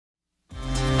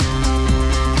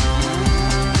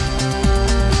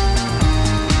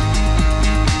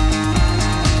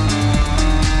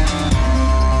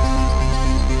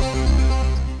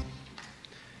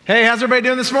Hey, how's everybody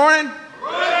doing this morning?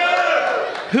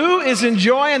 Who is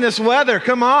enjoying this weather?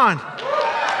 Come on.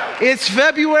 It's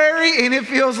February and it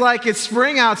feels like it's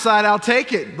spring outside. I'll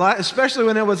take it, especially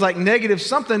when it was like negative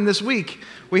something this week.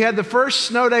 We had the first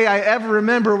snow day I ever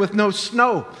remember with no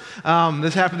snow.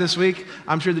 This happened this week.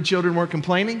 I'm sure the children weren't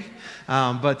complaining,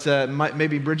 but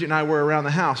maybe Bridget and I were around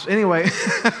the house. Anyway.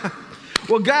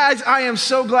 Well, guys, I am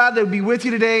so glad to be with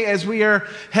you today as we are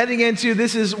heading into,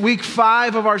 this is week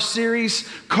 5 of our series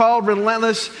called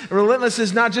Relentless. Relentless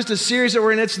is not just a series that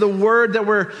we're in, it's the word that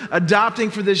we're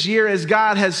adopting for this year as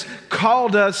God has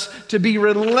called us to be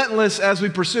relentless as we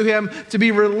pursue Him, to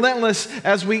be relentless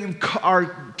as we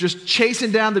are just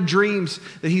chasing down the dreams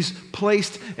that He's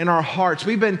placed in our hearts.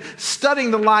 We've been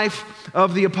studying the life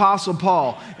of the Apostle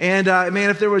Paul. And man,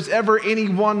 if there was ever any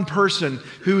one person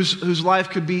whose life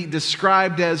could be described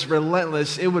as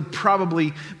relentless, it would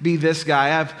probably be this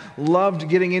guy. I've loved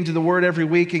getting into the Word every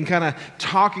week and kind of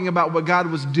talking about what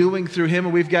God was doing through him.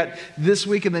 And we've got this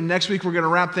week and then next week we're going to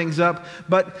wrap things up.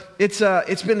 But it's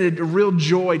been a real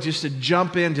joy just to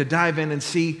jump in, to dive in and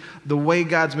see the way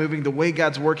God's moving, the way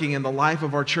God's working in the life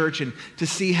of our church, and to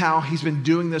see how He's been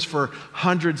doing this for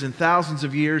hundreds and thousands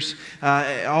of years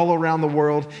all around the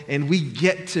world, and we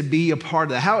get to be a part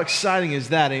of that. How exciting is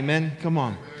that? Amen? Come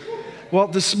on. Well,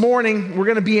 this morning, we're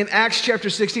going to be in Acts chapter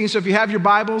 16, so if you have your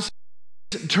Bibles,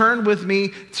 turn with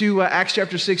me to Acts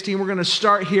chapter 16. We're going to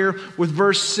start here with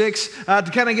verse 6. To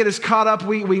kind of get us caught up,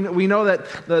 we know that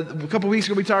a couple weeks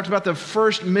ago we talked about the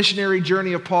first missionary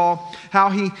journey of Paul, how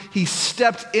he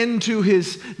stepped into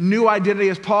his new identity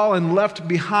as Paul and left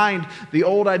behind the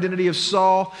old identity of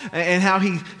Saul, and how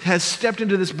he has stepped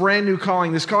into this brand new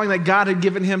calling, this calling that God had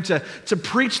given him to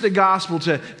preach the gospel,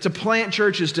 to plant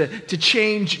churches, to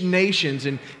change nations.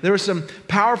 And there were some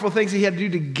powerful things he had to do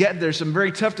to get there, some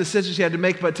very tough decisions he had to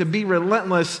make, but to be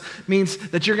relentless means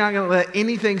that you're not going to let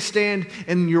anything stand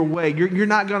in your way. You're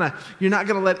not going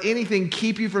to let anything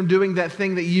keep you from doing that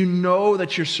thing that you know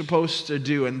that you're supposed to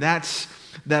do, and that's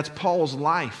Paul's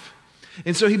life.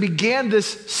 And so he began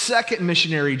this second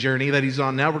missionary journey that he's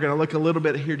on now. We're going to look a little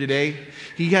bit here today.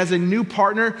 He has a new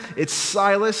partner. It's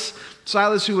Silas.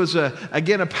 Silas, who was,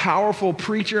 again, a powerful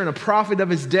preacher and a prophet of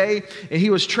his day, and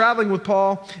he was traveling with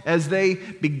Paul as they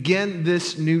begin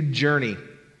this new journey.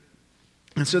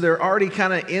 And so they're already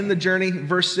kind of in the journey.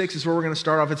 Verse 6 is where we're going to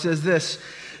start off. It says this,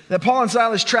 that Paul and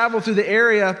Silas traveled through the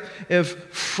area of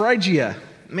Phrygia.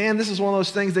 Man, this is one of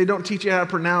those things they don't teach you how to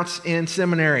pronounce in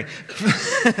seminary.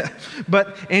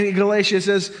 But in Galatia it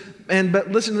says,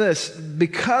 but listen to this,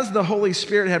 because the Holy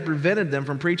Spirit had prevented them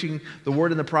from preaching the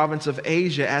word in the province of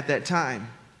Asia at that time.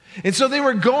 And so they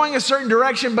were going a certain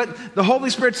direction, but the Holy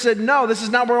Spirit said, no, this is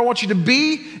not where I want you to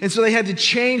be. And so they had to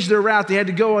change their route. They had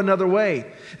to go another way.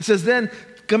 It says, then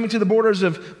coming to the borders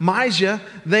of Mysia,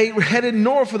 they headed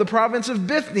north for the province of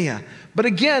Bithynia. But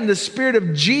again, the Spirit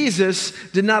of Jesus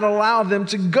did not allow them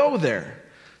to go there.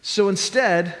 So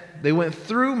instead, they went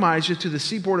through Mysia to the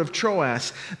seaport of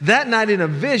Troas. That night in a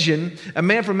vision, a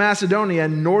man from Macedonia,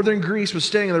 northern Greece, was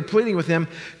standing there pleading with him,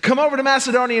 come over to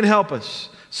Macedonia and help us.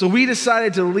 So we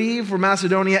decided to leave for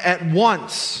Macedonia at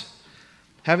once,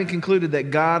 having concluded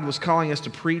that God was calling us to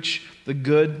preach the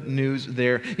good news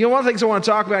there. You know, one of the things I want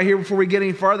to talk about here before we get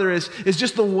any farther is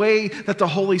just the way that the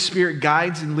Holy Spirit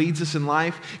guides and leads us in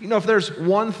life. You know, if there's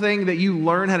one thing that you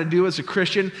learn how to do as a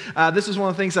Christian, this is one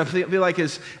of the things I feel like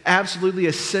is absolutely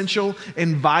essential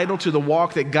and vital to the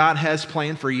walk that God has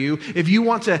planned for you. If you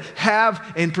want to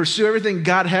have and pursue everything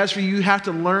God has for you, you have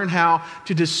to learn how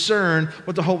to discern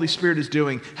what the Holy Spirit is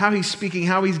doing, how He's speaking,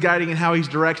 how He's guiding, and how He's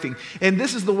directing. And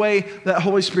this is the way that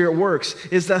Holy Spirit works,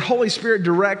 is that Holy Spirit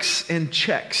directs and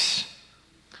checks.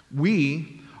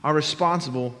 We are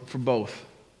responsible for both.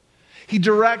 He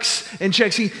directs and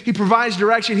checks. He provides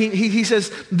direction. He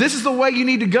says, this is the way you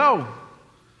need to go.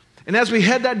 And as we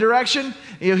head that direction,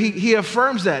 you know, he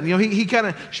affirms that. You know, he kind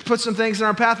of puts some things in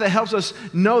our path that helps us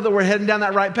know that we're heading down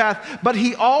that right path. But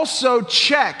He also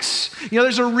checks. You know,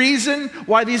 there's a reason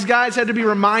why these guys had to be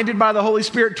reminded by the Holy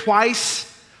Spirit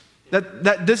twice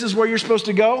that this is where you're supposed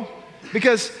to go.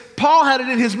 Because Paul had it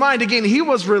in his mind. Again, he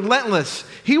was relentless.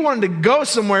 He wanted to go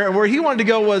somewhere, and where he wanted to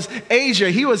go was Asia.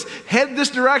 He was headed this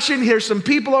direction. Here's some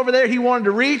people over there he wanted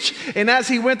to reach. And as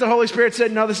he went, the Holy Spirit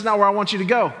said, no, this is not where I want you to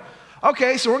go.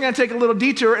 Okay, so we're going to take a little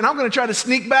detour, and I'm going to try to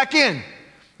sneak back in.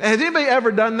 Has anybody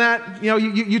ever done that? You know,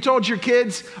 you told your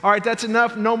kids, all right, that's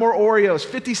enough, no more Oreos.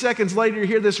 50 seconds later, you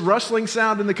hear this rustling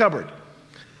sound in the cupboard.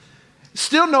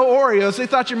 Still no Oreos. They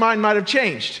thought your mind might have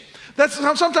changed. That's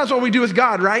sometimes what we do with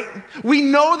God, right? We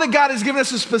know that God has given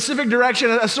us a specific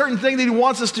direction, a certain thing that He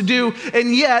wants us to do,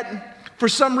 and yet For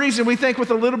some reason, we think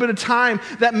with a little bit of time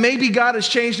that maybe God has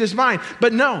changed his mind.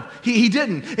 But no, he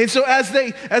didn't. And so as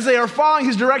they are following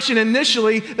his direction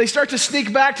initially, they start to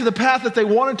sneak back to the path that they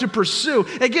wanted to pursue.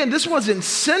 Again, this wasn't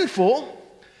sinful.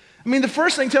 I mean, the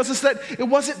first thing tells us that it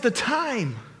wasn't the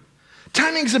time.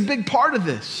 Timing is a big part of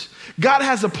this. God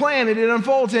has a plan and it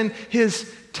unfolds in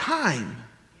his time.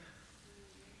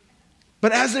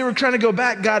 But as they were trying to go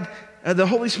back, the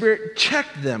Holy Spirit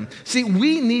checked them. See,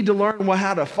 we need to learn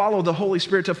how to follow the Holy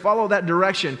Spirit, to follow that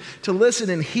direction, to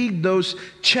listen and heed those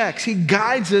checks. He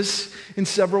guides us in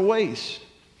several ways.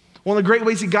 One of the great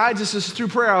ways he guides us is through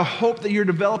prayer. I hope that you're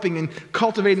developing and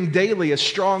cultivating daily a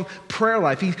strong prayer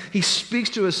life. He speaks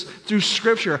to us through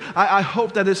Scripture. I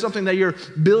hope that is something that you're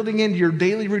building into your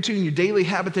daily routine, your daily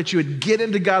habit, that you would get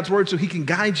into God's Word so he can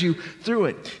guide you through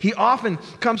it. He often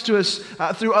comes to us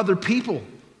through other people.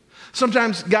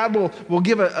 Sometimes God will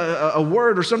give a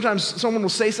word, or sometimes someone will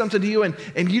say something to you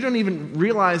and you don't even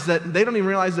realize that, they don't even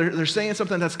realize they're saying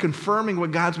something that's confirming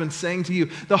what God's been saying to you.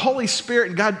 The Holy Spirit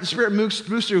and God, the Spirit moves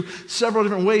through several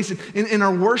different ways in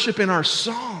our worship, in our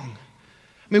song.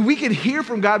 I mean, we can hear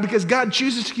from God because God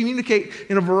chooses to communicate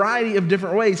in a variety of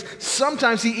different ways.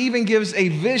 Sometimes he even gives a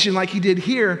vision like he did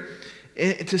here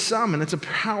to some, and it's a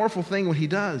powerful thing when he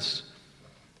does.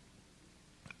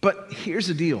 But here's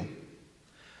the deal.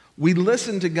 We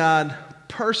listen to God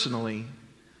personally,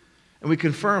 and we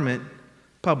confirm it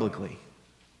publicly.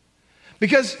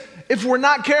 Because if we're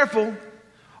not careful,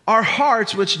 our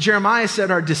hearts, which Jeremiah said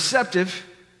are deceptive,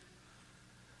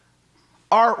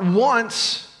 our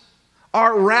wants,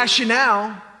 our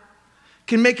rationale,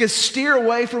 can make us steer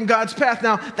away from God's path.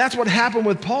 Now, that's what happened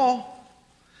with Paul.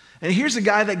 And here's a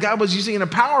guy that God was using in a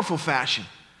powerful fashion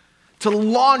to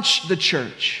launch the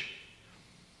church.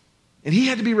 And he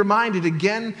had to be reminded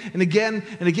again and again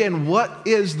and again, what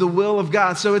is the will of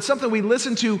God? So it's something we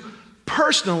listen to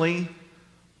personally,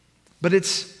 but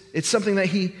it's something that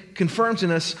he confirms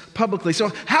in us publicly.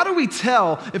 So how do we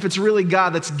tell if it's really God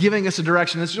that's giving us a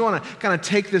direction? I just want to kind of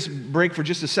take this break for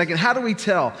just a second. How do we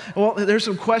tell? Well, there's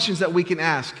some questions that we can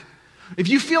ask. If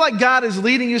you feel like God is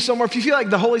leading you somewhere, if you feel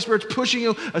like the Holy Spirit's pushing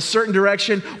you a certain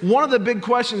direction, one of the big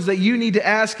questions that you need to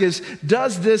ask is,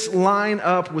 does this line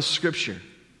up with Scripture?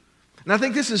 And I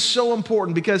think this is so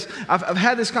important because I've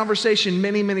had this conversation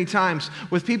many, many times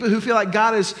with people who feel like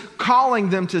God is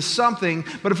calling them to something,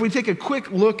 but if we take a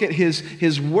quick look at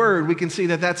his word, we can see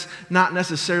that that's not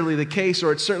necessarily the case,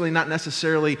 or it's certainly not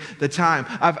necessarily the time.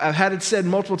 I've had it said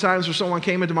multiple times where someone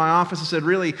came into my office and said,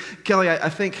 really, Kelly, I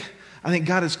think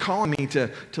God is calling me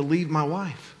to leave my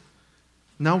wife.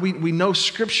 No, we know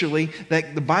scripturally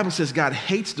that the Bible says God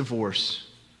hates divorce.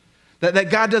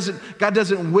 That God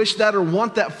doesn't wish that or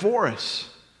want that for us.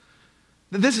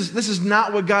 This is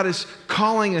not what God is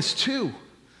calling us to.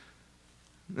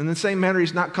 In the same manner,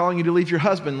 he's not calling you to leave your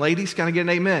husband. Ladies, can I get an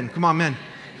amen? Come on, men.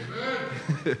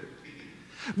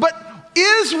 But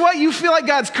is what you feel like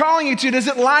God's calling you to, does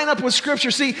it line up with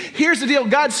Scripture? See, here's the deal.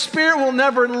 God's Spirit will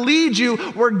never lead you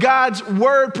where God's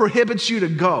Word prohibits you to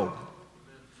go.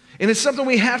 And it's something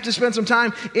we have to spend some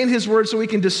time in his Word so we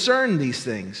can discern these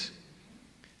things.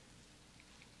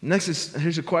 Next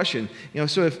here's a question.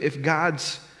 So if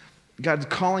God's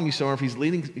calling you somewhere, if he's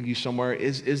leading you somewhere,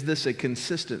 is this a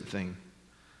consistent thing?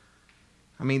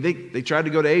 I mean, they tried to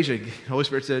go to Asia. The Holy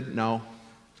Spirit said, no.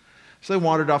 So they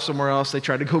wandered off somewhere else. They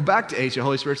tried to go back to Asia. The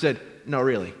Holy Spirit said, no,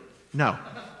 really, no.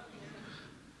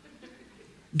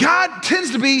 God tends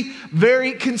to be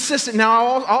very consistent. Now,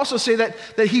 I'll also say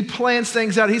that he plans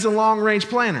things out. He's a long-range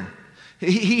planner.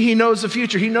 He knows the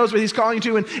future. He knows what he's calling you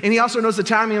to, and he also knows the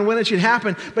timing and when it should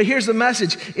happen. But here's the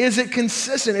message. Is it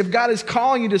consistent? If God is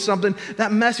calling you to something,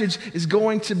 that message is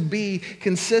going to be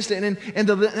consistent. And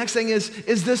the next thing is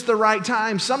this the right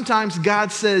time? Sometimes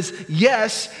God says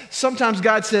yes. Sometimes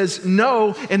God says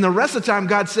no. And the rest of the time,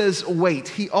 God says wait.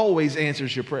 He always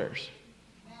answers your prayers.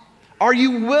 Are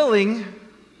you willing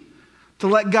to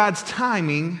let God's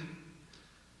timing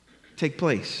take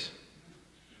place?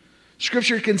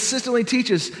 Scripture consistently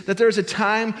teaches that there's a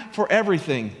time for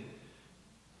everything.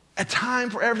 A time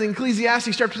for everything.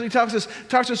 Ecclesiastes chapter 3 talks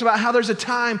to us about how there's a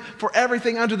time for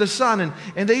everything under the sun,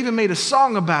 and they even made a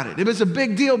song about it. It was a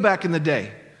big deal back in the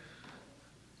day.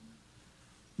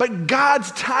 But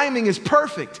God's timing is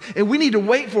perfect, and we need to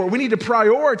wait for it. We need to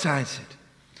prioritize it.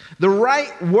 The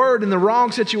right word in the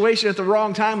wrong situation at the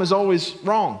wrong time is always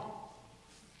wrong.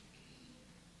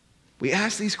 We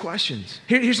ask these questions.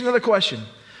 Here's another question.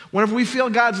 Whenever we feel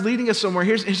God's leading us somewhere,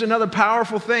 here's another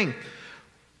powerful thing.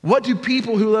 What do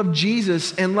people who love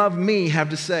Jesus and love me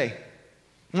have to say?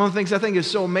 One of the things I think is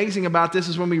so amazing about this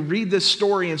is when we read this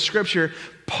story in Scripture,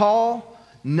 Paul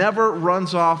never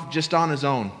runs off just on his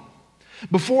own.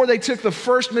 Before they took the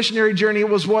first missionary journey, it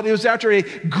was after a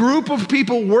group of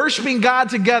people worshiping God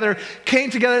together came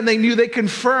together and they knew they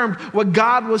confirmed what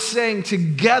God was saying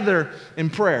together in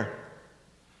prayer.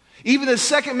 Even the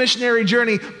second missionary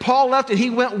journey, Paul left and he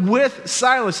went with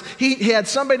Silas. He had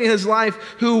somebody in his life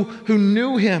who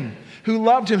knew him, who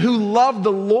loved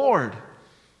the Lord.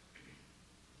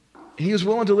 And he was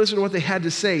willing to listen to what they had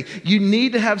to say. You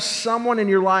need to have someone in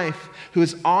your life who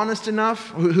is honest enough,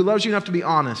 who loves you enough to be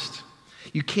honest.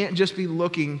 You can't just be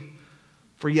looking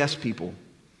for yes people.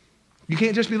 You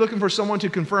can't just be looking for someone to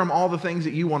confirm all the things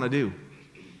that you want to do.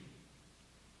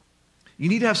 You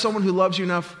need to have someone who loves you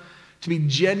enough to be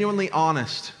genuinely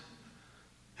honest.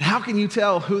 How can you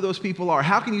tell who those people are?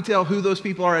 How can you tell who those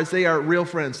people are as they are real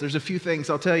friends? There's a few things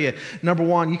I'll tell you. Number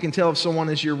one, you can tell if someone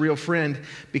is your real friend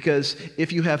because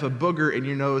if you have a booger in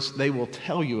your nose, they will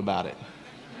tell you about it.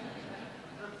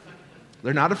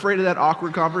 They're not afraid of that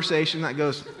awkward conversation that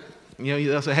goes,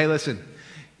 they'll say, hey, listen,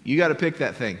 you got to pick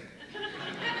that thing.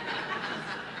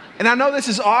 And I know this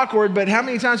is awkward, but how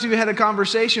many times have you had a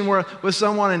conversation with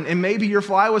someone and maybe your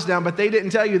fly was down, but they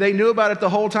didn't tell you, they knew about it the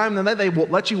whole time, and then they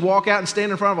let you walk out and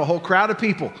stand in front of a whole crowd of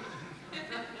people.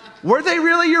 Were they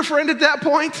really your friend at that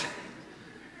point?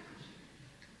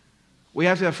 We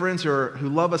have to have friends who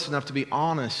love us enough to be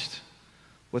honest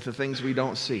with the things we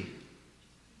don't see.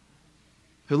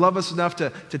 Who love us enough to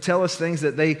tell us things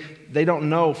that they don't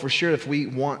know for sure if we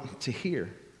want to hear.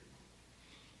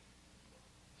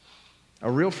 A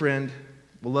real friend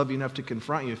will love you enough to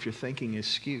confront you if your thinking is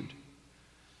skewed.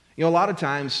 A lot of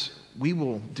times we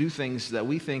will do things that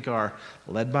we think are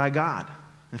led by God.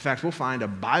 In fact, we'll find a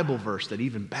Bible verse that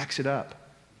even backs it up.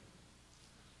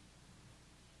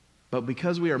 But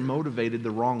because we are motivated the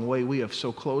wrong way, we have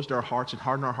so closed our hearts and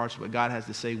hardened our hearts to what God has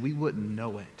to say, we wouldn't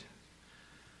know it.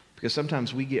 Because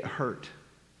sometimes we get hurt.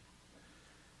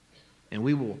 And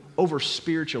we will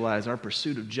over-spiritualize our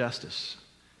pursuit of justice.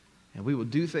 And we will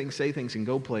do things, say things, and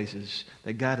go places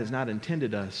that God has not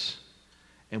intended us.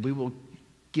 And we will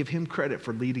give Him credit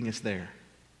for leading us there.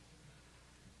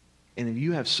 And if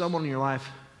you have someone in your life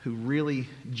who really,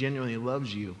 genuinely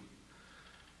loves you,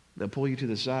 they'll pull you to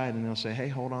the side and they'll say, hey,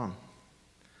 hold on.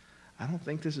 I don't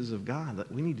think this is of God.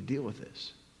 We need to deal with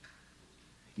this.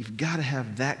 You've got to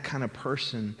have that kind of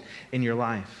person in your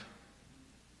life.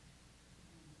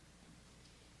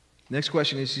 Next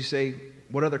question is you say,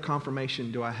 what other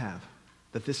confirmation do I have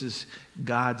that this is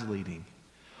God's leading?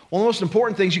 One of the most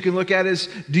important things you can look at is,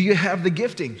 do you have the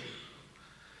gifting?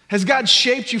 Has God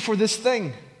shaped you for this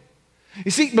thing?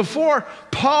 You see, before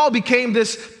Paul became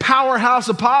this powerhouse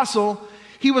apostle,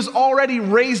 he was already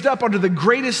raised up under the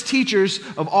greatest teachers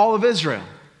of all of Israel.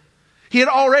 He had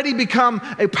already become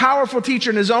a powerful teacher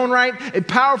in his own right, a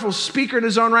powerful speaker in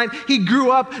his own right. He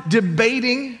grew up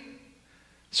debating,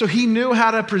 so he knew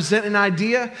how to present an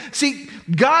idea. See,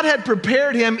 God had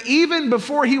prepared him even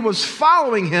before he was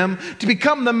following him to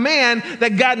become the man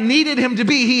that God needed him to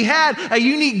be. He had a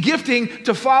unique gifting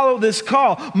to follow this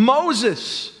call.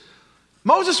 Moses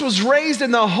was raised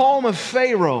in the home of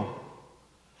Pharaoh,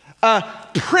 a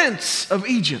prince of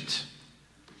Egypt.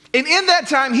 And in that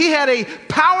time, he had a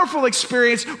powerful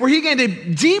experience where he gained a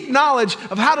deep knowledge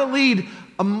of how to lead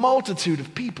a multitude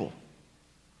of people.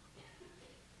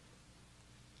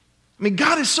 I mean,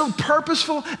 God is so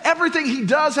purposeful. Everything He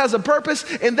does has a purpose.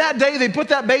 And that day, they put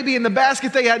that baby in the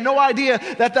basket. They had no idea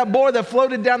that that boy that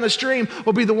floated down the stream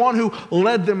would be the one who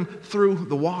led them through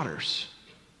the waters.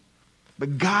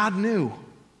 But God knew.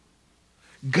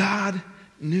 God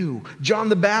knew. John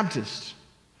the Baptist,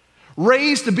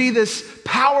 raised to be this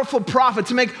powerful prophet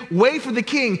to make way for the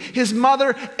king. His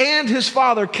mother and his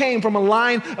father came from a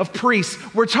line of priests.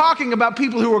 We're talking about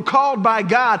people who were called by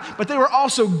God, but they were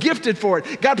also gifted for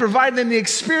it. God provided them the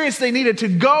experience they needed to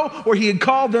go where He had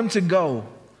called them to go.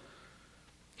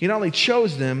 He not only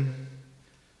chose them,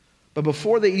 but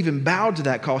before they even bowed to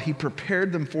that call, He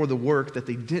prepared them for the work that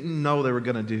they didn't know they were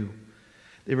going to do.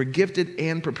 They were gifted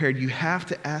and prepared. You have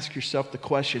to ask yourself the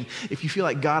question, if you feel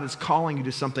like God is calling you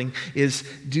to something, is,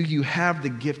 do you have the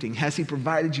gifting? Has He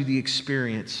provided you the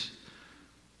experience?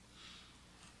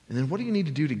 And then what do you need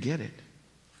to do to get it?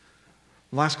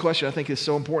 The last question I think is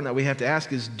so important that we have to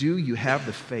ask is, do you have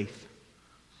the faith?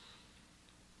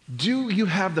 Do you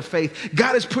have the faith?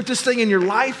 God has put this thing in your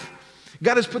life.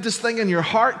 God has put this thing in your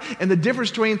heart, and the difference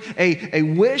between a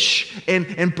wish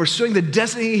and pursuing the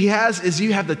destiny He has is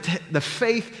you have the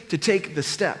faith to take the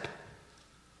step.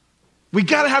 We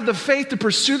got to have the faith to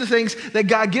pursue the things that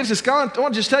God gives us. I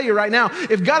want to just tell you right now,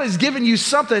 if God has given you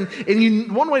something,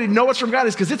 and one way to know it's from God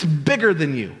is because it's bigger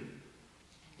than you.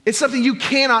 It's something you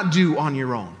cannot do on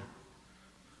your own.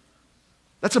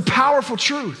 That's a powerful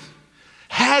truth.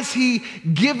 Has he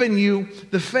given you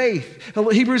the faith?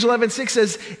 Hebrews 11:6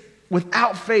 says,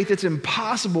 without faith, it's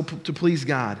impossible to please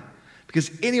God,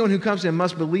 because anyone who comes to him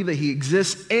must believe that he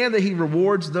exists and that he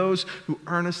rewards those who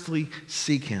earnestly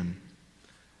seek him.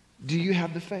 Do you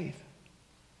have the faith?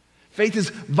 Faith is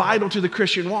vital to the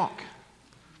Christian walk.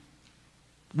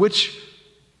 Who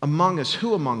among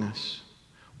us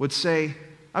would say,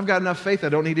 I've got enough faith, I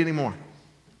don't need any more?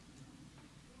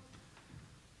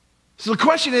 So the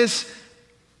question is,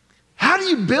 how do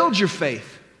you build your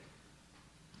faith?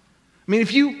 I mean,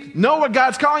 if you know what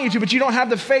God's calling you to, but you don't have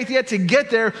the faith yet to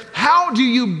get there, how do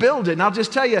you build it? And I'll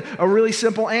just tell you a really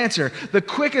simple answer. The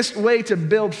quickest way to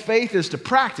build faith is to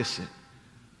practice it.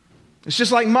 It's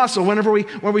just like muscle.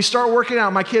 When we start working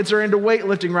out, my kids are into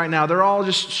weightlifting right now. They're all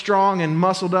just strong and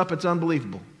muscled up. It's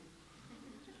unbelievable.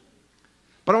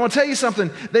 But I want to tell you something.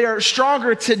 They are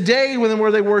stronger today than where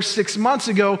they were 6 months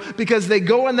ago, because they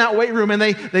go in that weight room and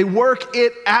they work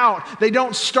it out. They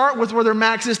don't start with where their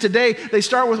max is today. They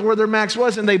start with where their max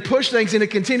was, and they push things, and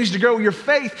it continues to grow. Your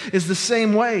faith is the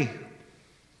same way.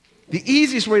 The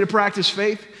easiest way to practice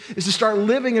faith is to start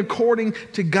living according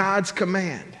to God's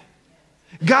command.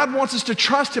 God wants us to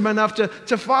trust him enough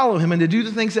to follow him and to do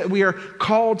the things that we are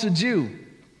called to do.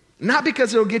 Not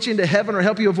because it'll get you into heaven or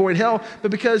help you avoid hell, but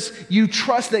because you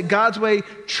trust that God's way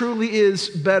truly is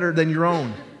better than your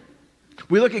own.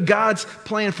 We look at God's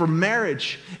plan for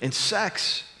marriage and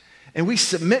sex, and we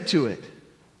submit to it.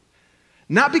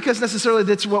 Not because necessarily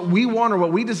that's what we want or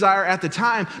what we desire at the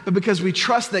time, but because we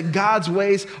trust that God's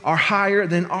ways are higher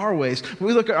than our ways. When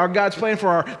we look at our God's plan for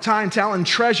our time, talent, and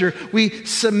treasure, we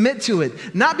submit to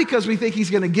it. Not because we think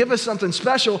he's going to give us something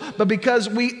special, but because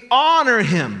we honor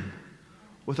him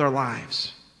with our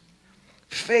lives.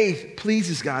 Faith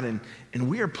pleases God, and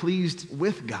we are pleased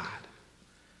with God.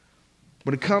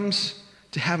 When it comes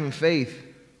to having faith,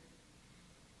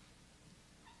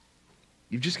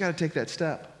 you've just got to take that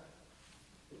step.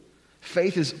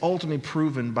 Faith is ultimately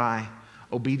proven by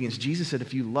obedience. Jesus said,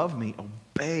 if you love me,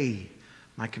 obey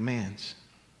my commands.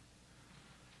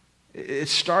 It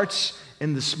starts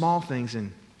in the small things,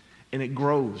 and it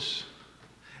grows.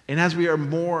 And as we are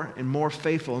more and more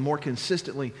faithful and more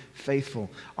consistently faithful,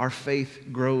 our faith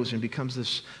grows and becomes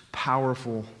this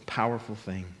powerful, powerful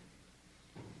thing.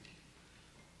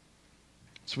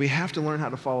 So we have to learn how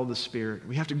to follow the Spirit.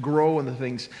 We have to grow in the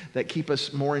things that keep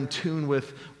us more in tune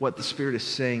with what the Spirit is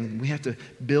saying. We have to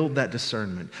build that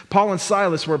discernment. Paul and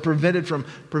Silas were prevented from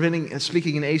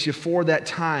speaking in Asia for that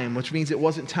time, which means it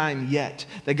wasn't time yet,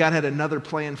 that God had another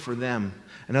plan for them.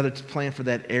 Another plan for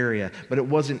that area, but it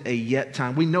wasn't a yet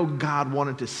time. We know God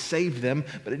wanted to save them,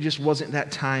 but it just wasn't that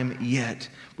time yet.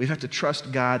 We have to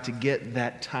trust God to get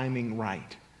that timing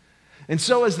right. And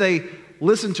so as they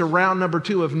listened to round number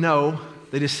 2 of no,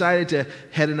 they decided to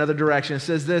head another direction. It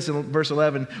says this in verse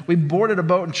 11, we boarded a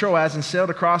boat in Troas and sailed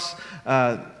across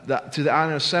to the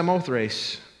island of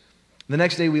Samothrace. The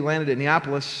next day we landed at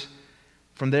Neapolis.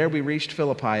 From there, we reached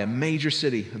Philippi, a major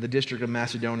city of the district of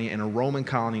Macedonia and a Roman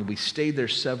colony. We stayed there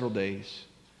several days.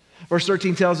 Verse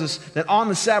 13 tells us that on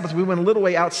the Sabbath, we went a little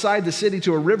way outside the city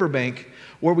to a riverbank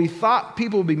where we thought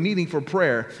people would be meeting for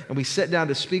prayer, and we sat down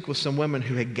to speak with some women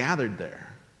who had gathered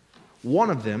there. One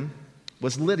of them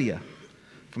was Lydia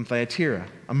from Thyatira,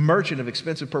 a merchant of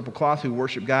expensive purple cloth who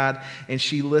worshiped God, and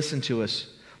she listened to us.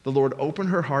 The Lord opened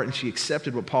her heart and she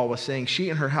accepted what Paul was saying.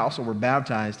 She and her household were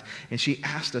baptized, and she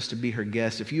asked us to be her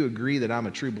guests. If you agree that I'm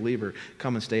a true believer,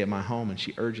 come and stay at my home. And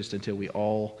she urged us until we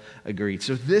all agreed.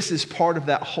 So this is part of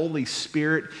that Holy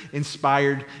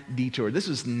Spirit-inspired detour. This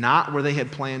is not where they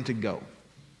had planned to go.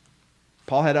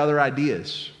 Paul had other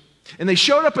ideas. And they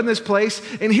showed up in this place,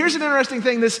 and here's an interesting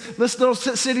thing. This little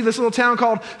city, this little town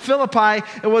called Philippi,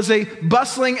 it was a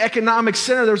bustling economic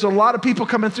center. There was a lot of people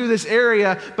coming through this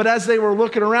area, but as they were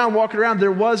walking around,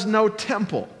 there was no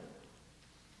temple.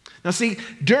 Now see,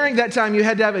 during that time, you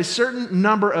had to have a certain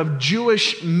number of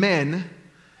Jewish men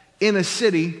in a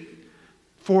city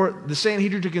for the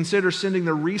Sanhedrin to consider sending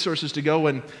their resources to go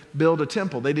and build a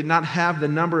temple. They did not have the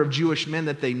number of Jewish men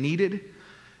that they needed.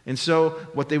 And so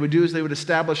what they would do is they would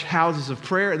establish houses of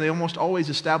prayer, and they almost always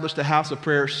established a house of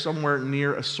prayer somewhere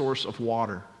near a source of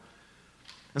water.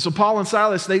 And so Paul and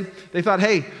Silas, they thought,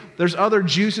 hey, there's other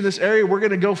Jews in this area. We're going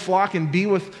to go flock and be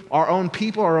with our own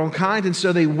people, our own kind. And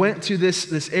so they went to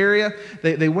this area.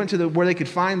 They went to where they could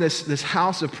find this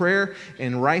house of prayer,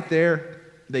 and right there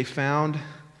they found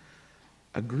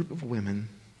a group of women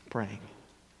praying.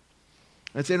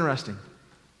 That's interesting.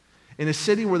 In a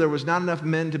city where there was not enough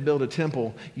men to build a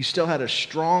temple, you still had a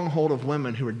stronghold of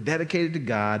women who were dedicated to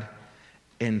God,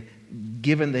 and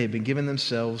they had been given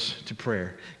themselves to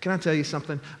prayer. Can I tell you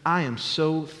something? I am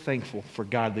so thankful for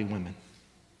godly women.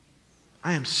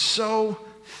 I am so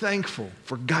thankful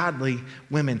for godly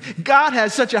women. God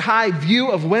has such a high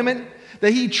view of women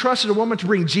that he trusted a woman to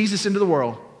bring Jesus into the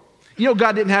world. You know,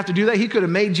 God didn't have to do that. He could have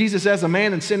made Jesus as a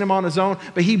man and sent him on his own,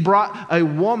 but he brought a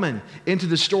woman into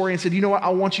the story and said, you know what, I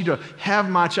want you to have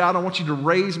my child. I want you to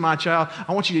raise my child.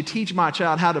 I want you to teach my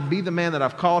child how to be the man that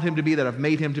I've called him to be, that I've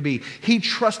made him to be. He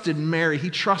trusted Mary.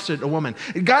 He trusted a woman.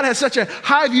 And God has such a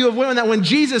high view of women that when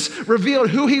Jesus revealed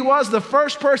who he was, the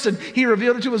first person he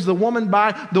revealed it to was the woman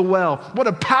by the well. What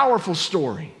a powerful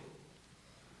story.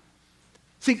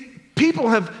 See, people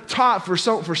have taught for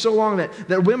so long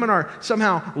that women are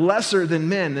somehow lesser than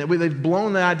men. That they've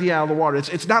blown the idea out of the water.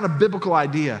 It's not a biblical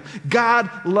idea. God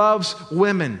loves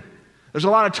women. There's a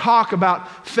lot of talk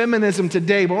about feminism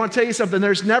today, but I want to tell you something.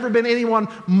 There's never been anyone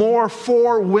more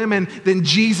for women than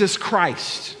Jesus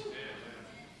Christ.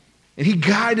 And he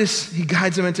guides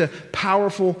them into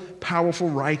powerful, powerful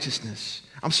righteousness.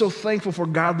 I'm so thankful for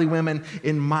godly women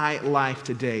in my life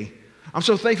today. I'm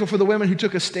so thankful for the women who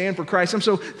took a stand for Christ. I'm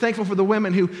so thankful for the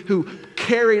women who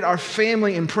carried our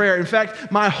family in prayer. In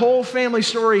fact, my whole family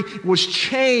story was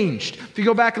changed. If you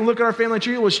go back and look at our family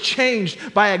tree, it was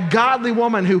changed by a godly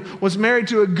woman who was married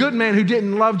to a good man who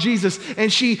didn't love Jesus.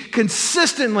 And she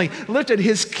consistently lifted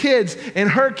his kids and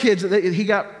her kids. They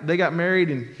got married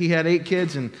and he had 8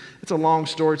 kids. And it's a long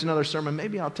story. It's another sermon.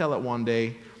 Maybe I'll tell it one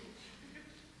day.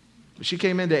 But she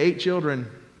came into 8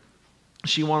 children.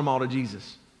 She won them all to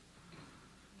Jesus.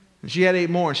 And she had 8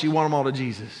 more, and she won them all to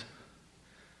Jesus.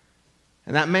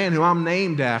 And that man who I'm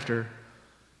named after,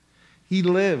 he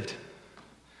lived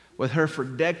with her for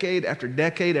decade after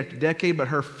decade after decade, but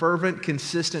her fervent,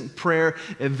 consistent prayer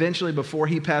eventually, before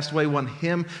he passed away, won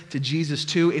him to Jesus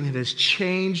too, and it has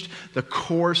changed the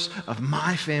course of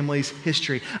my family's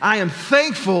history. I am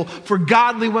thankful for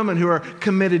godly women who are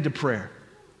committed to prayer.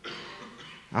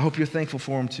 I hope you're thankful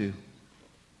for them too.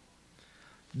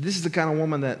 This is the kind of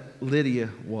woman that Lydia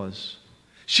was.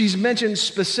 She's mentioned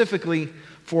specifically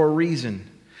for a reason.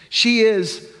 She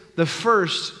is the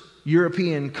first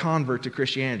European convert to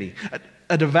Christianity.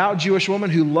 A devout Jewish woman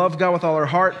who loved God with all her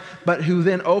heart, but who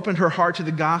then opened her heart to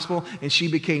the gospel and she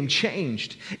became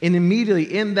changed. And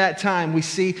immediately in that time, we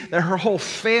see that her whole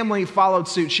family followed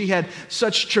suit. She had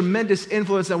such tremendous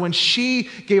influence that when she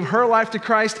gave her life to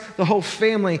Christ, the whole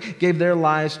family gave their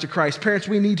lives to Christ. Parents,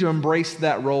 we need to embrace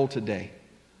that role today.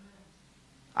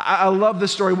 I love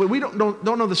this story. We don't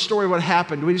know the story of what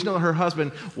happened. We just know that her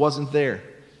husband wasn't there.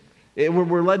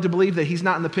 We're led to believe that he's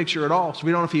not in the picture at all. So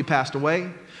we don't know if he passed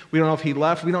away. We don't know if he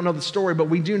left. We don't know the story, but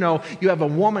we do know you have a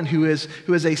woman who is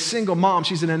a single mom.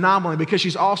 She's an anomaly because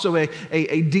she's also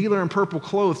a dealer in purple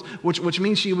clothes, which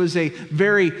means she was a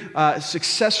very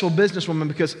successful businesswoman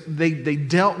because they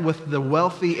dealt with the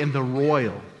wealthy and the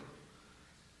royal.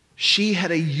 She had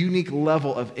a unique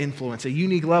level of influence, a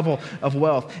unique level of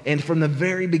wealth. And from the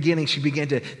very beginning, she began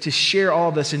to share all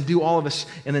of this and do all of this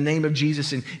in the name of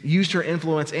Jesus and used her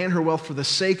influence and her wealth for the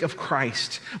sake of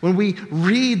Christ. When we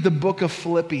read the book of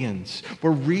Philippians, we're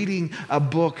reading a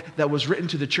book that was written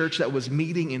to the church that was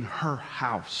meeting in her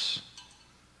house.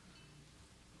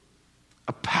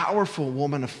 A powerful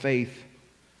woman of faith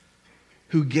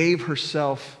who gave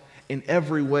herself in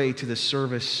every way to the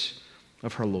service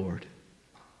of her Lord.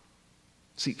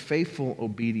 See, faithful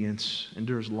obedience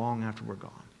endures long after we're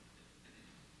gone.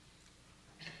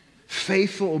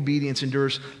 Faithful obedience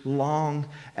endures long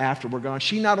after we're gone.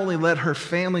 She not only led her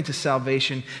family to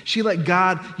salvation, she let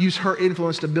God use her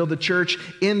influence to build the church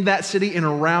in that city and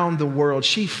around the world.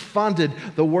 She funded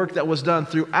the work that was done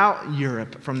throughout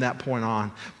Europe from that point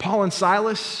on. Paul and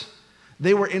Silas,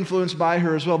 they were influenced by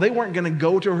her as well. They weren't going to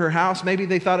go to her house. Maybe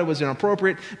they thought it was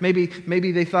inappropriate. Maybe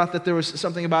they thought that there was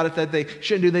something about it that they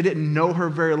shouldn't do. They didn't know her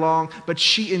very long, but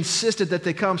she insisted that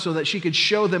they come so that she could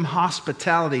show them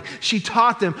hospitality. She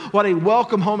taught them what a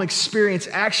welcome home experience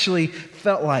actually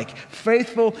felt like.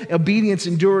 Faithful obedience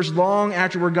endures long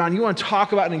after we're gone. You want to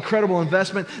talk about an incredible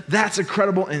investment? That's an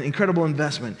incredible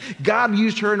investment. God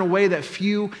used her in a way that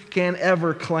few can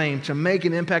ever claim, to make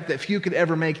an impact that few could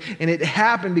ever make, and it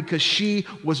happened because she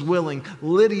was willing.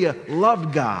 Lydia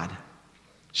loved God.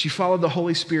 She followed the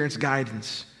Holy Spirit's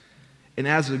guidance, and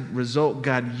as a result,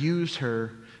 God used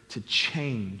her to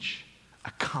change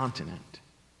a continent.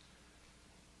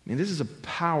 I mean, this is a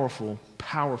powerful,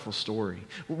 powerful story.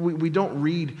 We don't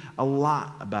read a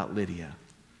lot about Lydia.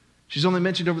 She's only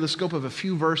mentioned over the scope of a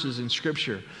few verses in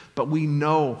Scripture, but we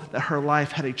know that her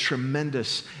life had a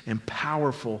tremendous and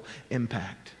powerful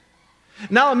impact.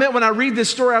 Now, I'll admit, when I read this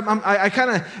story, I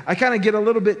kind of get a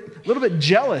little bit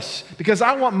jealous because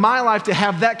I want my life to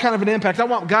have that kind of an impact. I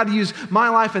want God to use my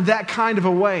life in that kind of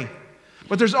a way.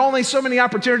 But there's only so many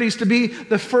opportunities to be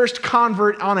the first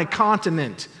convert on a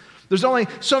continent. There's only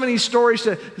so many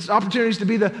opportunities to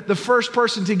be the first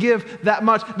person to give that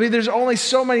much. I mean, there's only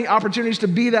so many opportunities to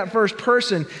be that first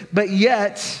person. But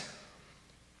yet,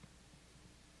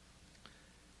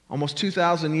 almost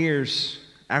 2,000 years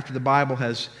after the Bible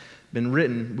has been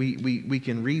written, we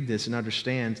can read this and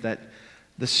understand that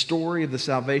the story of the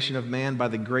salvation of man by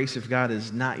the grace of God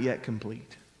is not yet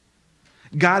complete.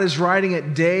 God is writing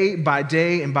it day by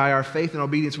day, and by our faith and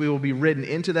obedience, we will be written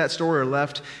into that story or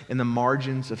left in the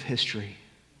margins of history.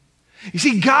 You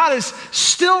see, God is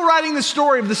still writing the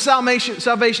story of the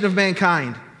salvation of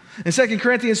mankind. In 2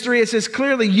 Corinthians 3, it says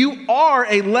clearly, you are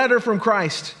a letter from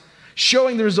Christ,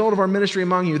 showing the result of our ministry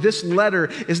among you. This letter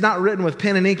is not written with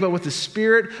pen and ink, but with the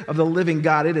Spirit of the living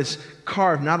God. It is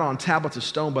carved not on tablets of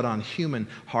stone, but on human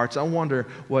hearts. I wonder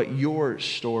what your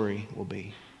story will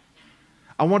be.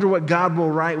 I wonder what God will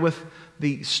write with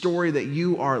the story that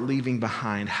you are leaving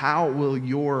behind. How will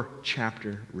your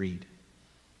chapter read?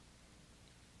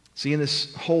 See, in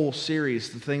this whole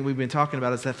series, the thing we've been talking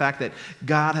about is the fact that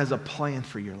God has a plan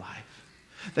for your life.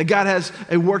 That God has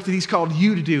a work that He's called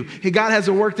you to do. God has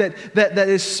a work that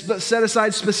is set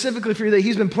aside specifically for you, that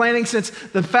He's been planning since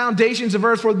the foundations of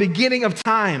earth, for the beginning of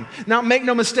time. Now, make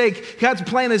no mistake, God's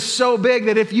plan is so big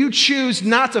that if you choose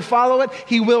not to follow it,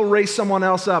 He will raise someone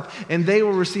else up, and they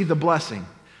will receive the blessing.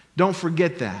 Don't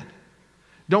forget that.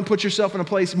 Don't put yourself in a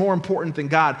place more important than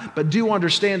God, but do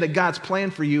understand that God's plan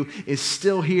for you is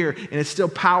still here, and it's still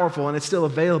powerful, and it's still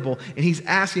available, and He's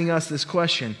asking us this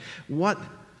question: What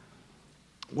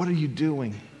are you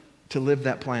doing to live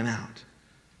that plan out?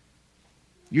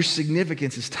 Your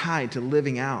significance is tied to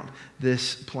living out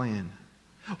this plan.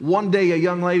 One day, a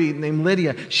young lady named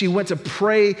Lydia, she went to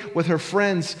pray with her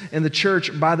friends in the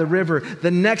church by the river. The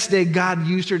next day, God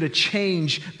used her to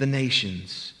change the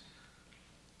nations.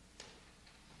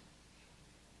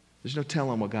 There's no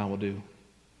telling what God will do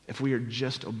if we are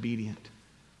just obedient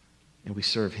and we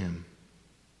serve Him.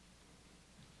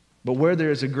 But where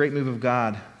there is a great move of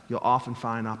God, you'll often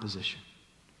find opposition.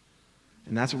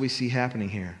 And that's what we see happening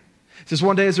here. It says,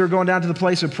 one day as they were going down to the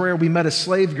place of prayer, we met a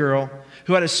slave girl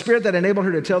who had a spirit that enabled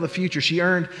her to tell the future. She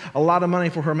earned a lot of money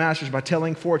for her masters by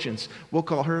telling fortunes. We'll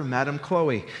call her Madame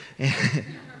Chloe.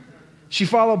 She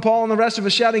followed Paul and the rest of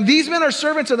us, shouting, "These men are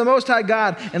servants of the Most High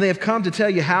God, and they have come to tell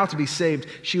you how to be saved."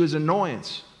 She was an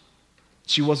annoyance.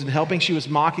 She wasn't helping. She was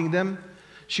mocking them.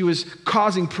 She was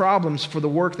causing problems for the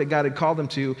work that God had called them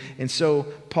to. And so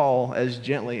Paul, as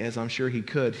gently as I'm sure he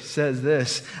could, says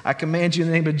this: "I command you in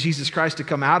the name of Jesus Christ to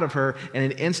come out of her."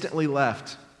 And it instantly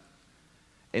left.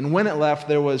 And when it left,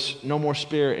 there was no more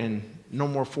spirit and no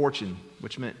more fortune,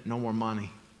 which meant no more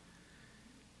money.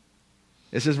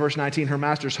 It says, verse 19, her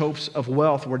master's hopes of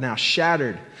wealth were now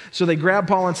shattered. So they grabbed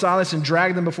Paul and Silas and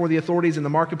dragged them before the authorities in the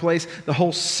marketplace. The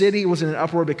whole city was in an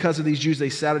uproar because of these Jews. They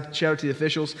shouted to the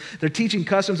officials, "They're teaching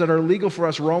customs that are illegal for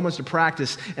us Romans to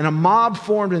practice." And a mob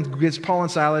formed against Paul and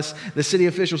Silas. The city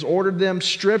officials ordered them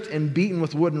stripped and beaten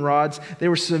with wooden rods. They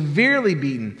were severely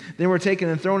beaten. They were taken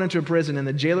and thrown into a prison, and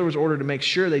the jailer was ordered to make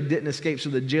sure they didn't escape. So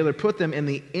the jailer put them in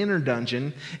the inner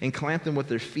dungeon and clamped them with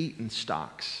their feet in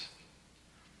stocks.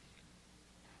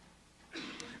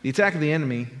 The attack of the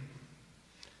enemy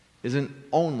isn't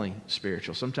only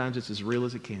spiritual. Sometimes it's as real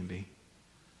as it can be.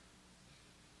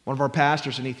 One of our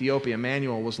pastors in Ethiopia,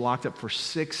 Emmanuel, was locked up for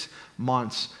 6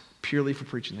 months purely for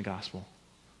preaching the gospel.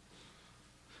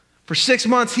 For 6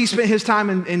 months, he spent his time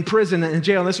in prison and in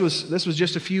jail. And this was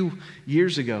just a few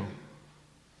years ago.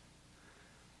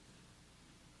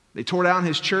 They tore down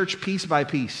his church piece by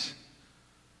piece.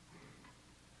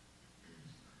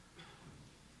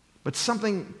 But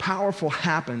something powerful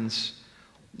happens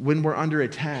when we're under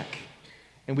attack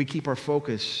and we keep our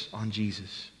focus on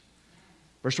Jesus.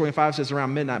 Verse 25 says,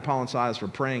 around midnight, Paul and Silas were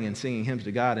praying and singing hymns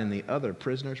to God, and the other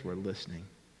prisoners were listening.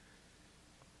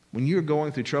 When you're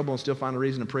going through trouble and still find a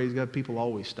reason to praise God, people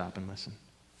always stop and listen.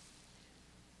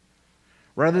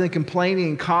 Rather than complaining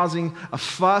and causing a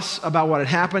fuss about what had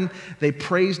happened, they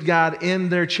praised God in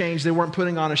their change. They weren't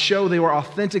putting on a show. They were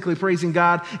authentically praising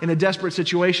God in a desperate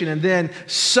situation. And then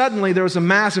suddenly there was a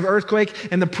massive earthquake,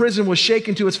 and the prison was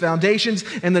shaken to its foundations,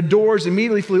 and the doors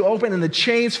immediately flew open, and the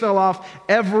chains fell off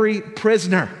every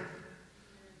prisoner.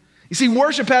 You see,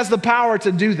 worship has the power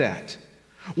to do that.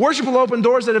 Worship will open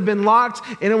doors that have been locked,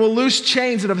 and it will loose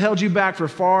chains that have held you back for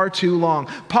far too long.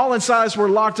 Paul and Silas were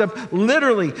locked up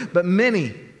literally, but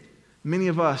many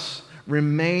of us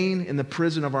remain in the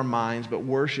prison of our minds, but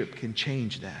worship can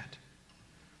change that.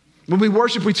 When we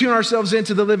worship, we tune ourselves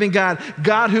into the living God,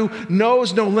 God who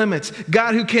knows no limits,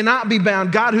 God who cannot be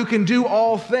bound, God who can do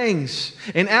all things.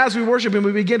 And as we worship Him,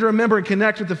 we begin to remember and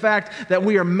connect with the fact that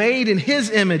we are made in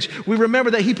His image. We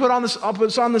remember that He put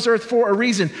us on this earth for a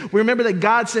reason. We remember that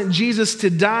God sent Jesus to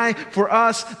die for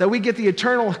us, that we get the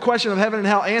eternal question of heaven and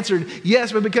hell answered.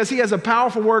 Yes, but because He has a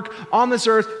powerful work on this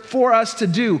earth for us to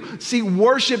do. See,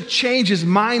 worship changes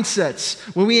mindsets.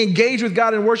 When we engage with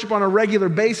God in worship on a regular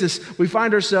basis, we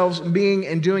find ourselves being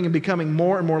and doing and becoming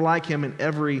more and more like Him in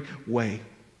every way.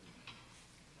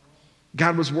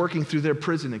 God was working through their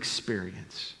prison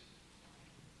experience.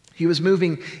 He was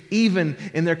moving even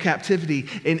in their captivity.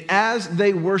 And as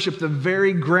they worshiped, the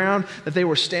very ground that they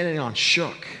were standing on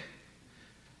shook.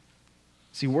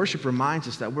 See, worship reminds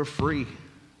us that we're free,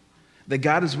 that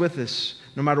God is with us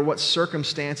no matter what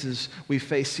circumstances we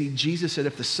face. See, Jesus said,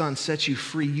 if the Son sets you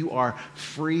free, you are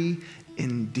free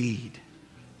indeed.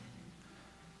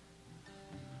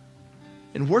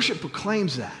 And worship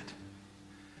proclaims that.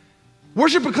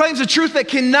 Worship proclaims a truth that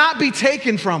cannot be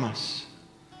taken from us.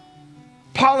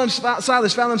 Paul and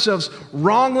Silas found themselves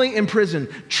wrongly imprisoned,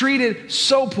 treated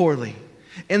so poorly.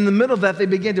 In the middle of that, they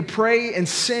began to pray and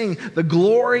sing the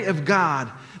glory of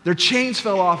God. Their chains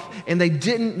fell off and they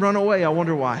didn't run away. I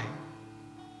wonder why.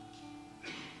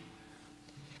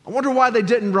 I wonder why they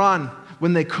didn't run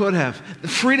when they could have. The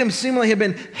freedom seemingly had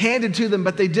been handed to them,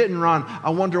 but they didn't run. I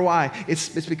wonder why.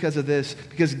 It's because of this.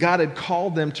 Because God had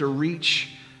called them to reach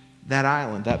that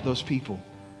island, those people.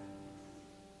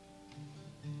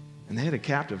 And they had a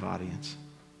captive audience.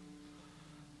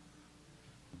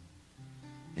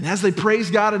 And as they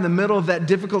praised God in the middle of that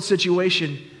difficult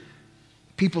situation,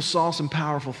 people saw some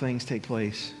powerful things take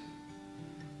place.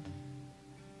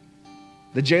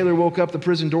 The jailer woke up, the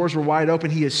prison doors were wide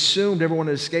open. He assumed everyone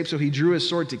had escaped, so he drew his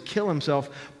sword to kill himself.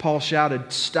 Paul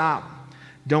shouted, "Stop,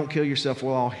 don't kill yourself,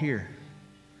 we're all here."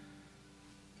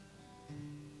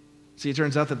 See, it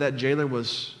turns out that jailer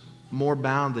was more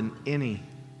bound than any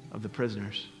of the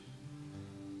prisoners.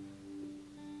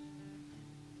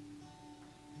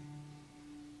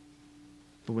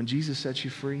 But when Jesus sets you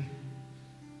free,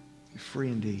 you're free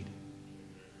indeed.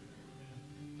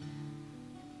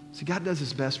 See, God does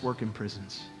His best work in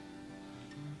prisons.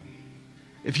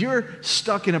 If you're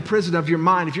stuck in a prison of your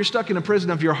mind, if you're stuck in a prison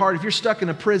of your heart, if you're stuck in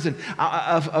a prison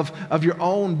of your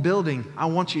own building, I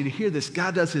want you to hear this.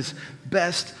 God does His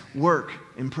best work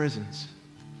in prisons.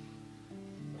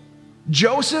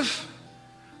 Joseph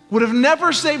would have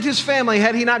never saved his family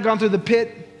had he not gone through the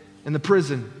pit and the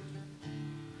prison.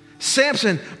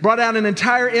 Samson brought down an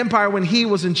entire empire when he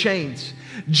was in chains.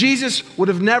 Jesus would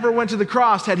have never went to the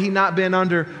cross had He not been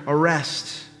under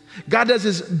arrest. God does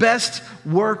His best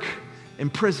work in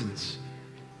prisons.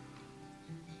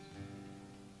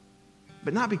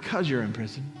 But not because you're in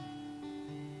prison,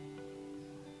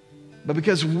 but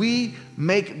because we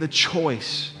make the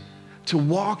choice to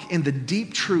walk in the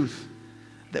deep truth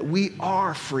that we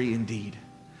are free indeed,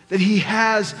 that He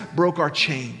has broke our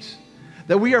chains,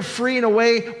 that we are free in a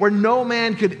way where no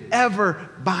man could ever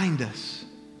bind us.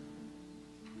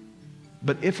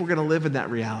 But if we're going to live in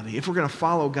that reality, if we're going to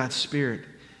follow God's Spirit,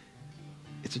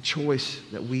 it's a choice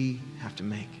that we have to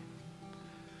make.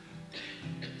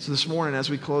 So this morning,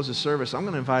 as we close the service, I'm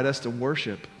going to invite us to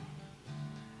worship.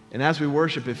 And as we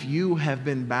worship, if you have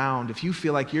been bound, if you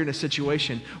feel like you're in a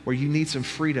situation where you need some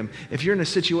freedom, if you're in a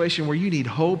situation where you need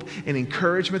hope and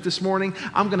encouragement this morning,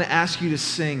 I'm going to ask you to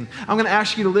sing. I'm going to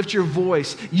ask you to lift your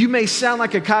voice. You may sound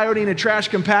like a coyote in a trash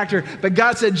compactor, but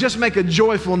God said, just make a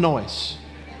joyful noise.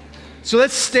 So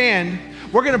let's stand.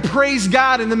 We're going to praise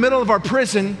God in the middle of our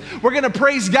prison. We're going to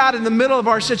praise God in the middle of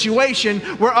our situation.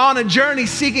 We're on a journey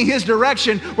seeking His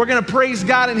direction. We're going to praise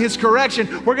God in His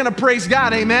correction. We're going to praise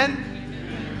God.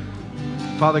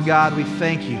 Amen. Father God, we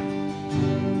thank You.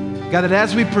 God, that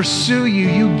as we pursue You,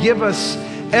 You give us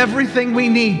everything we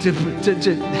need to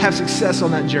have success on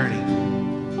that journey.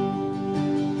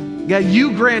 God,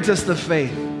 You grant us the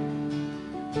faith.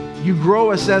 You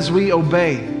grow us as we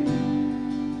obey.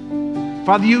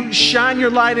 Father, You shine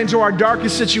Your light into our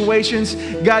darkest situations.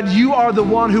 God, You are the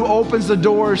one who opens the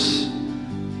doors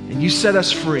and You set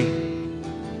us free.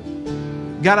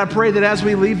 God, I pray that as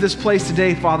we leave this place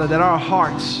today, Father, that our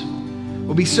hearts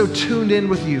will be so tuned in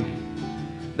with You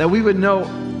that we would know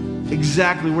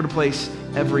exactly where to place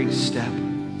every step.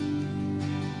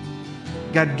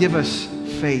 God, give us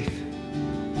faith.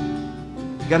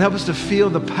 God, help us to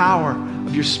feel the power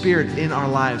of Your Spirit in our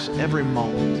lives every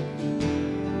moment.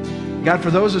 God,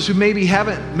 for those of us who maybe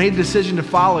haven't made a decision to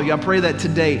follow You, I pray that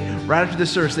today, right after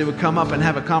this service, they would come up and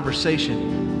have a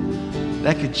conversation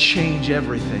that could change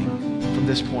everything from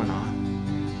this point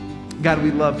on. God, we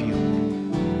love You.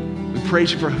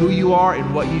 praise you for who you are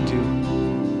and what you do.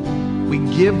 We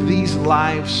give these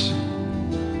lives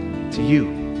to you.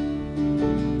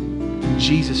 In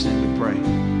Jesus' name we pray.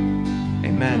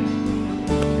 Amen.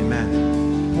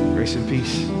 Amen. Grace and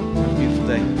peace. Have a beautiful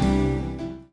day.